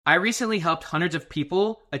I recently helped hundreds of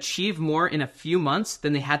people achieve more in a few months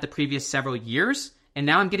than they had the previous several years. And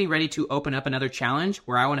now I'm getting ready to open up another challenge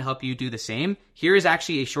where I want to help you do the same. Here is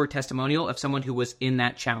actually a short testimonial of someone who was in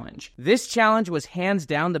that challenge. This challenge was hands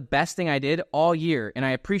down the best thing I did all year, and I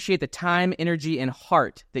appreciate the time, energy, and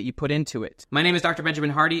heart that you put into it. My name is Dr. Benjamin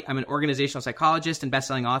Hardy. I'm an organizational psychologist and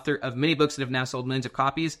best-selling author of many books that have now sold millions of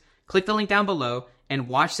copies. Click the link down below and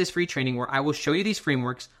watch this free training where I will show you these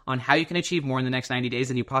frameworks on how you can achieve more in the next 90 days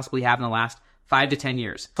than you possibly have in the last 5 to 10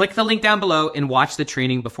 years. Click the link down below and watch the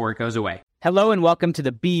training before it goes away. Hello and welcome to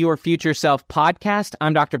the Be Your Future Self podcast.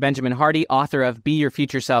 I'm Dr. Benjamin Hardy, author of Be Your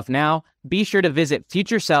Future Self Now. Be sure to visit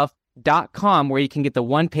futureself.com where you can get the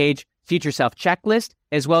one-page Future Self checklist,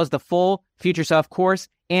 as well as the full Future Self course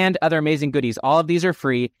and other amazing goodies. All of these are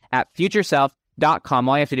free at futureself.com.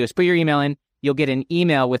 All you have to do is put your email in. You'll get an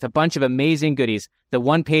email with a bunch of amazing goodies. The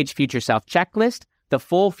one-page Future Self checklist, the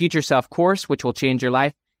full Future Self course, which will change your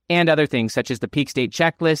life, and other things such as the Peak State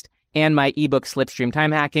checklist and my ebook Slipstream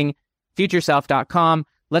Time Hacking. Futureself.com.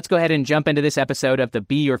 Let's go ahead and jump into this episode of the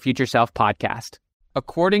Be Your Future Self podcast.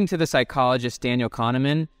 According to the psychologist Daniel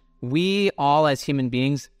Kahneman, we all as human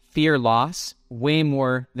beings fear loss way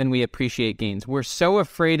more than we appreciate gains. We're so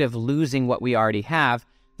afraid of losing what we already have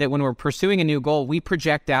that when we're pursuing a new goal, we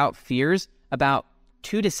project out fears about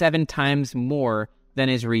 2 to 7 times more than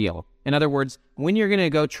is real. In other words, when you're going to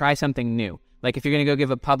go try something new, like if you're going to go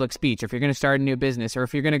give a public speech, or if you're going to start a new business, or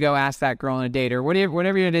if you're going to go ask that girl on a date, or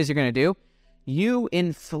whatever it is you're going to do, you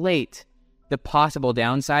inflate the possible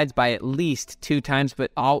downsides by at least 2 times,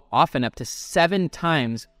 but often up to 7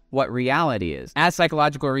 times what reality is. As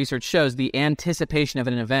psychological research shows, the anticipation of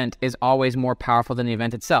an event is always more powerful than the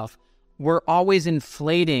event itself. We're always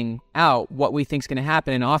inflating out what we think is going to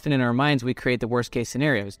happen, and often in our minds, we create the worst case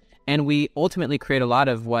scenarios. And we ultimately create a lot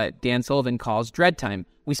of what Dan Sullivan calls dread time.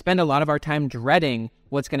 We spend a lot of our time dreading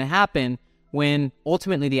what's going to happen when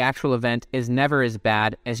ultimately the actual event is never as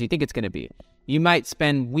bad as you think it's going to be. You might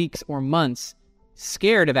spend weeks or months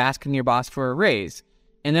scared of asking your boss for a raise.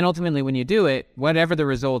 And then ultimately when you do it, whatever the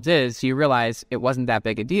result is, you realize it wasn't that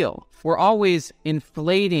big a deal. We're always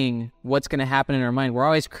inflating what's going to happen in our mind. We're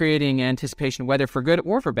always creating anticipation, whether for good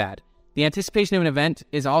or for bad. The anticipation of an event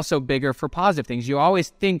is also bigger for positive things. You always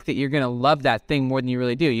think that you're going to love that thing more than you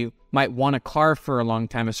really do. You might want a car for a long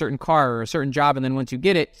time, a certain car or a certain job, and then once you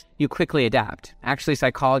get it, you quickly adapt. Actually,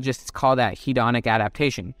 psychologists call that hedonic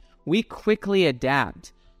adaptation. We quickly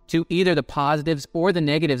adapt to either the positives or the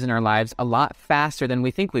negatives in our lives a lot faster than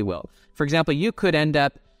we think we will. For example, you could end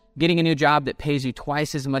up getting a new job that pays you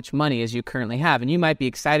twice as much money as you currently have, and you might be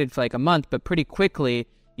excited for like a month, but pretty quickly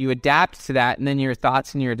you adapt to that, and then your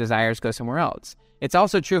thoughts and your desires go somewhere else. It's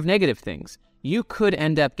also true of negative things. You could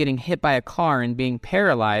end up getting hit by a car and being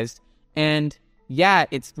paralyzed, and yeah,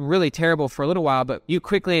 it's really terrible for a little while, but you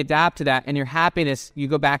quickly adapt to that, and your happiness, you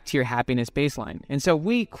go back to your happiness baseline. And so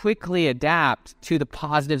we quickly adapt to the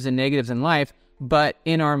positives and negatives in life, but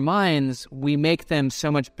in our minds, we make them so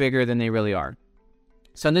much bigger than they really are.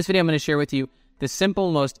 So in this video, I'm going to share with you the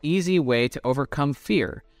simple, most easy way to overcome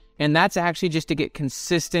fear. And that's actually just to get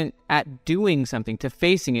consistent at doing something, to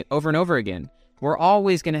facing it over and over again. We're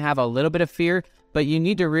always going to have a little bit of fear, but you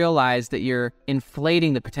need to realize that you're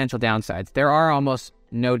inflating the potential downsides. There are almost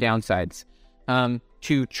no downsides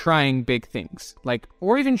to trying big things,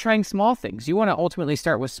 or even trying small things. You want to ultimately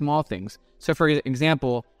start with small things. So for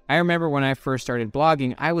example, I remember when I first started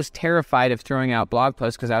blogging, I was terrified of throwing out blog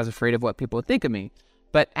posts because I was afraid of what people would think of me.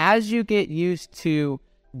 But as you get used to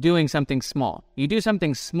doing something small, you do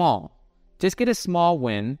something small, just get a small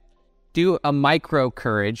win, do a micro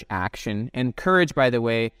courage action. And courage, by the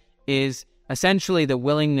way, is essentially the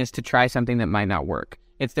willingness to try something that might not work.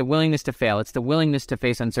 It's the willingness to fail. It's the willingness to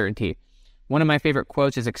face uncertainty. One of my favorite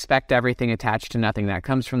quotes is expect everything attached to nothing. That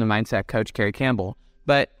comes from the mindset coach, Carrie Campbell.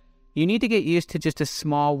 But you need to get used to just a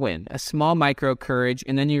small win, a small micro courage.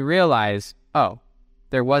 And then you realize, oh,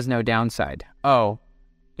 there was no downside. Oh,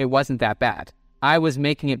 it wasn't that bad. I was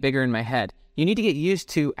making it bigger in my head. You need to get used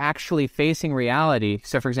to actually facing reality.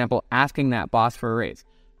 So for example, asking that boss for a raise,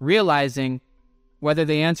 realizing whether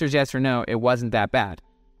the answer is yes or no, it wasn't that bad.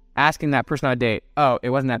 Asking that person on a date, oh, it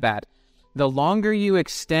wasn't that bad. The longer you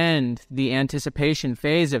extend the anticipation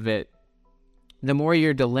phase of it, the more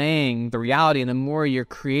you're delaying the reality and the more you're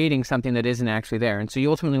creating something that isn't actually there. And so you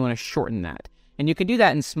ultimately want to shorten that. And you can do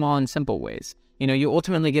that in small and simple ways. You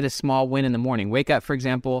ultimately get a small win in the morning. Wake up, for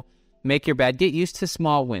example, make your bed, get used to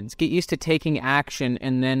small wins, get used to taking action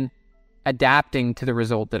and then adapting to the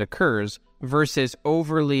result that occurs versus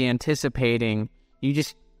overly anticipating. You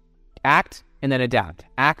just act and then adapt,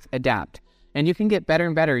 act, adapt. And you can get better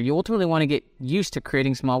and better. You ultimately want to get used to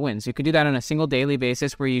creating small wins. You can do that on a single daily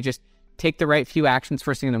basis where you just take the right few actions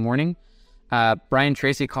first thing in the morning. Brian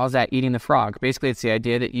Tracy calls that eating the frog. Basically, it's the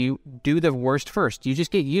idea that you do the worst first. You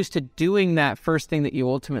just get used to doing that first thing that you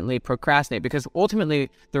ultimately procrastinate. Because ultimately,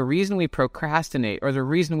 the reason we procrastinate or the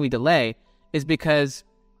reason we delay is because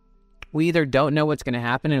we either don't know what's going to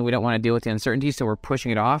happen and we don't want to deal with the uncertainty, so we're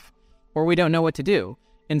pushing it off, or we don't know what to do.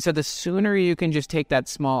 And so the sooner you can just take that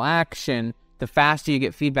small action, the faster you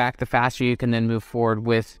get feedback, the faster you can then move forward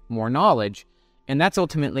with more knowledge. And that's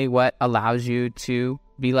ultimately what allows you to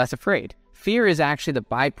be less afraid. Fear is actually the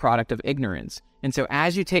byproduct of ignorance. And so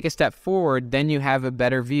as you take a step forward, then you have a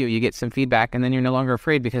better view. You get some feedback, and then you're no longer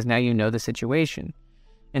afraid because now you know the situation.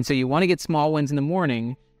 And so you want to get small wins in the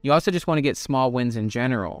morning. You also just want to get small wins in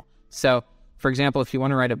general. So, for example, if you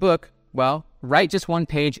want to write a book, well, write just one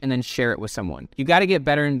page and then share it with someone. You got to get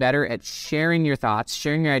better and better at sharing your thoughts,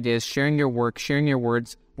 sharing your ideas, sharing your work, sharing your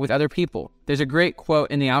words with other people. There's a great quote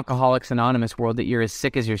in the Alcoholics Anonymous world that you're as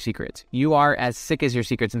sick as your secrets. You are as sick as your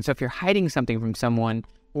secrets. And so if you're hiding something from someone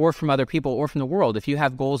or from other people or from the world, if you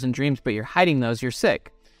have goals and dreams, but you're hiding those, you're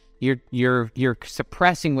sick. You're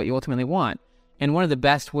suppressing what you ultimately want. And one of the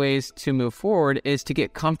best ways to move forward is to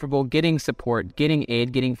get comfortable getting support, getting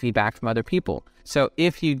aid, getting feedback from other people. So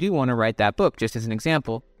if you do want to write that book, just as an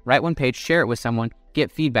example, write one page, share it with someone,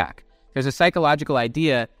 get feedback. There's a psychological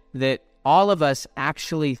idea that all of us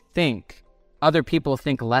actually think other people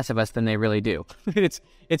think less of us than they really do. It's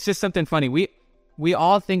just something funny. We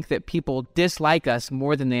all think that people dislike us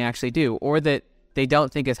more than they actually do, or that they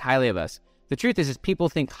don't think as highly of us. The truth is people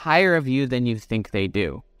think higher of you than you think they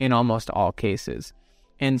do in almost all cases.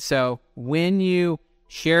 And so when you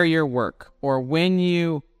share your work or when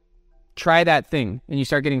you try that thing and you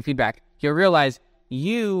start getting feedback, you'll realize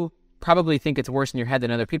you probably think it's worse in your head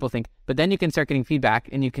than other people think, but then you can start getting feedback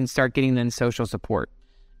and you can start getting then social support.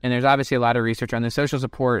 And there's obviously a lot of research on this. Social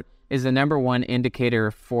support is the number one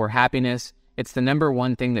indicator for happiness. It's the number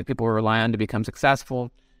one thing that people rely on to become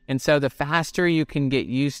successful. And so the faster you can get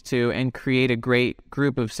used to and create a great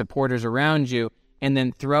group of supporters around you, and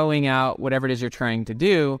then throwing out whatever it is you're trying to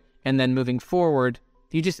do, and then moving forward,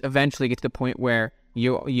 you just eventually get to the point where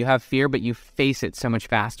you have fear, but you face it so much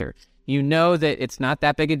faster. You know that it's not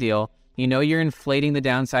that big a deal. You know you're inflating the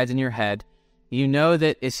downsides in your head. You know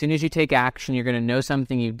that as soon as you take action, you're going to know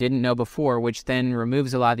something you didn't know before, which then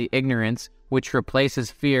removes a lot of the ignorance, which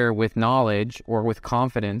replaces fear with knowledge or with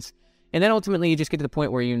confidence. And then ultimately you just get to the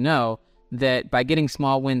point where you know that by getting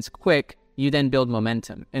small wins quick, you then build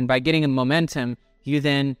momentum. And by getting a momentum, you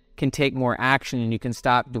then can take more action and you can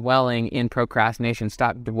stop dwelling in procrastination,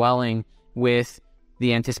 stop dwelling with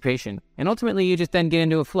the anticipation. And ultimately you just then get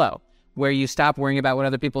into a flow where you stop worrying about what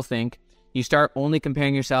other people think. You start only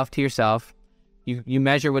comparing yourself to yourself. You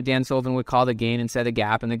measure what Dan Sullivan would call the gain instead of the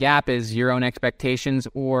gap. And the gap is your own expectations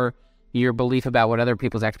or your belief about what other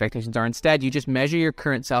people's expectations are. Instead, you just measure your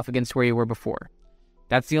current self against where you were before.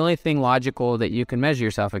 That's the only thing logical that you can measure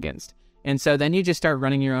yourself against. And so then you just start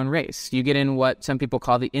running your own race. You get in what some people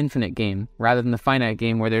call the infinite game rather than the finite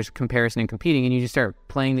game where there's comparison and competing, and you just start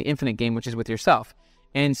playing the infinite game, which is with yourself.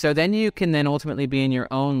 And so then you can then ultimately be in your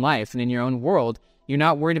own life and in your own world. You're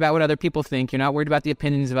not worried about what other people think. You're not worried about the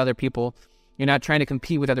opinions of other people. You're not trying to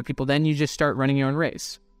compete with other people. Then you just start running your own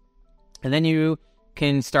race. And then you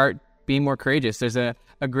can start being more courageous. There's a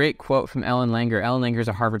great quote from Ellen Langer. Ellen Langer is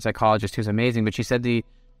a Harvard psychologist who's amazing, but she said the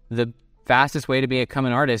fastest way to become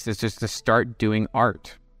an artist is just to start doing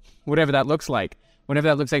art, whatever that looks like. Whatever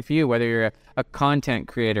that looks like for you, whether you're a content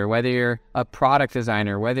creator, whether you're a product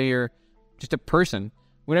designer, whether you're just a person,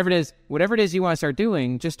 whatever it is you want to start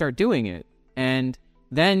doing, just start doing it. And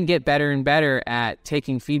then get better and better at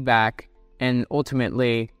taking feedback and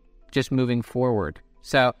ultimately just moving forward.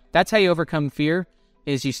 So that's how you overcome fear,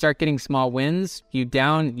 is you start getting small wins.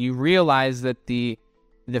 You realize that the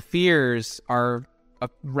fears are a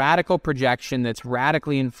radical projection that's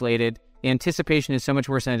radically inflated. The anticipation is so much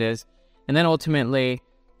worse than it is. And then ultimately,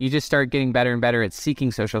 you just start getting better and better at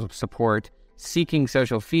seeking social support, seeking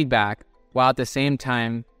social feedback, while at the same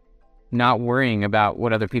time not worrying about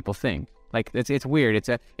what other people think. Like it's weird.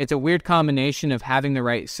 It's a weird combination of having the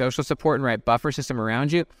right social support and right buffer system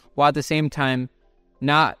around you, while at the same time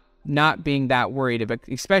not being that worried about,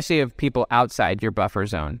 especially of people outside your buffer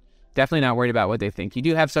zone. Definitely not worried about what they think. You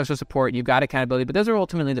do have social support, you've got accountability, but those are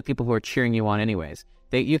ultimately the people who are cheering you on anyways.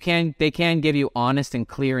 They can give you honest and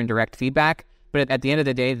clear and direct feedback, but at the end of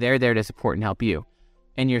the day, they're there to support and help you.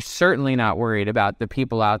 And you're certainly not worried about the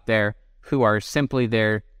people out there who are simply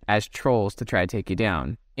there as trolls to try to take you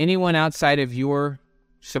down. Anyone outside of your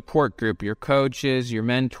support group, your coaches, your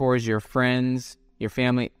mentors, your friends, your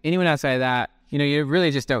family, anyone outside of that, you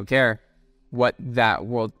really just don't care what that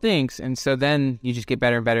world thinks. And so then you just get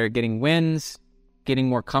better and better at getting wins, getting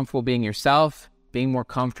more comfortable being yourself, being more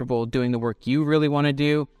comfortable doing the work you really want to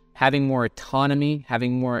do, having more autonomy,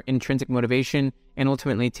 having more intrinsic motivation, and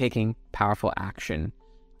ultimately taking powerful action.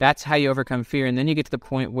 That's how you overcome fear. And then you get to the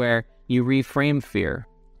point where you reframe fear.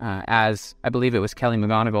 As I believe it was Kelly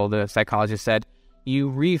McGonigal, the psychologist, said, you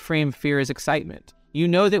reframe fear as excitement. You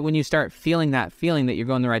know that when you start feeling that you're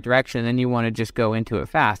going the right direction, then you want to just go into it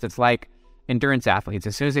fast. It's like endurance athletes.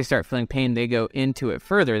 As soon as they start feeling pain, they go into it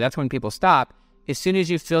further. That's when people stop. As soon as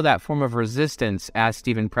you feel that form of resistance, as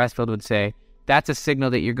Stephen Pressfield would say, that's a signal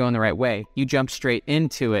that you're going the right way. You jump straight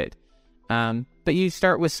into it. But you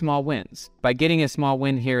start with small wins. By getting a small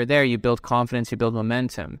win here or there, you build confidence, you build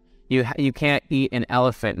momentum. You can't eat an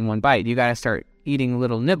elephant in one bite. You got to start eating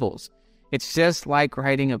little nibbles. It's just like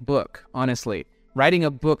writing a book, honestly. Writing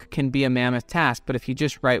a book can be a mammoth task, but if you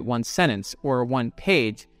just write one sentence or one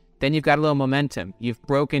page, then you've got a little momentum. You've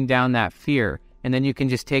broken down that fear, and then you can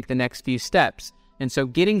just take the next few steps. And so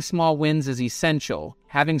getting small wins is essential.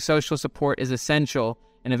 Having social support is essential,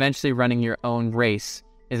 and eventually running your own race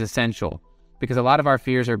is essential. Because a lot of our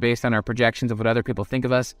fears are based on our projections of what other people think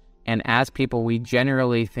of us. And as people, we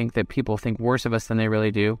generally think that people think worse of us than they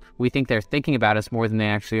really do. We think they're thinking about us more than they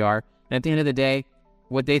actually are. And at the end of the day,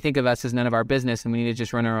 what they think of us is none of our business, and we need to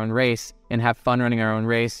just run our own race and have fun running our own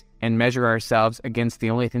race and measure ourselves against the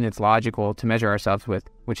only thing that's logical to measure ourselves with,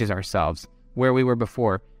 which is ourselves, where we were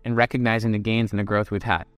before, and recognizing the gains and the growth we've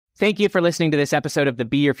had. Thank you for listening to this episode of the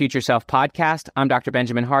Be Your Future Self podcast. I'm Dr.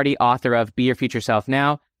 Benjamin Hardy, author of Be Your Future Self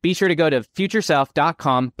Now. Be sure to go to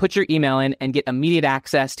futureself.com, put your email in, and get immediate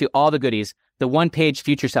access to all the goodies. The one-page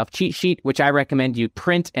Future Self cheat sheet, which I recommend you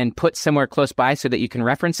print and put somewhere close by so that you can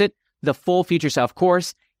reference it. The full Future Self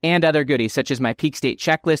course, and other goodies, such as my peak state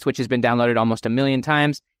checklist, which has been downloaded almost 1 million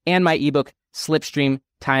times, and my ebook, Slipstream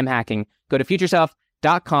Time Hacking. Go to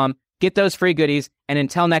futureself.com, get those free goodies, and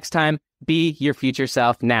until next time, be your future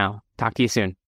self now. Talk to you soon.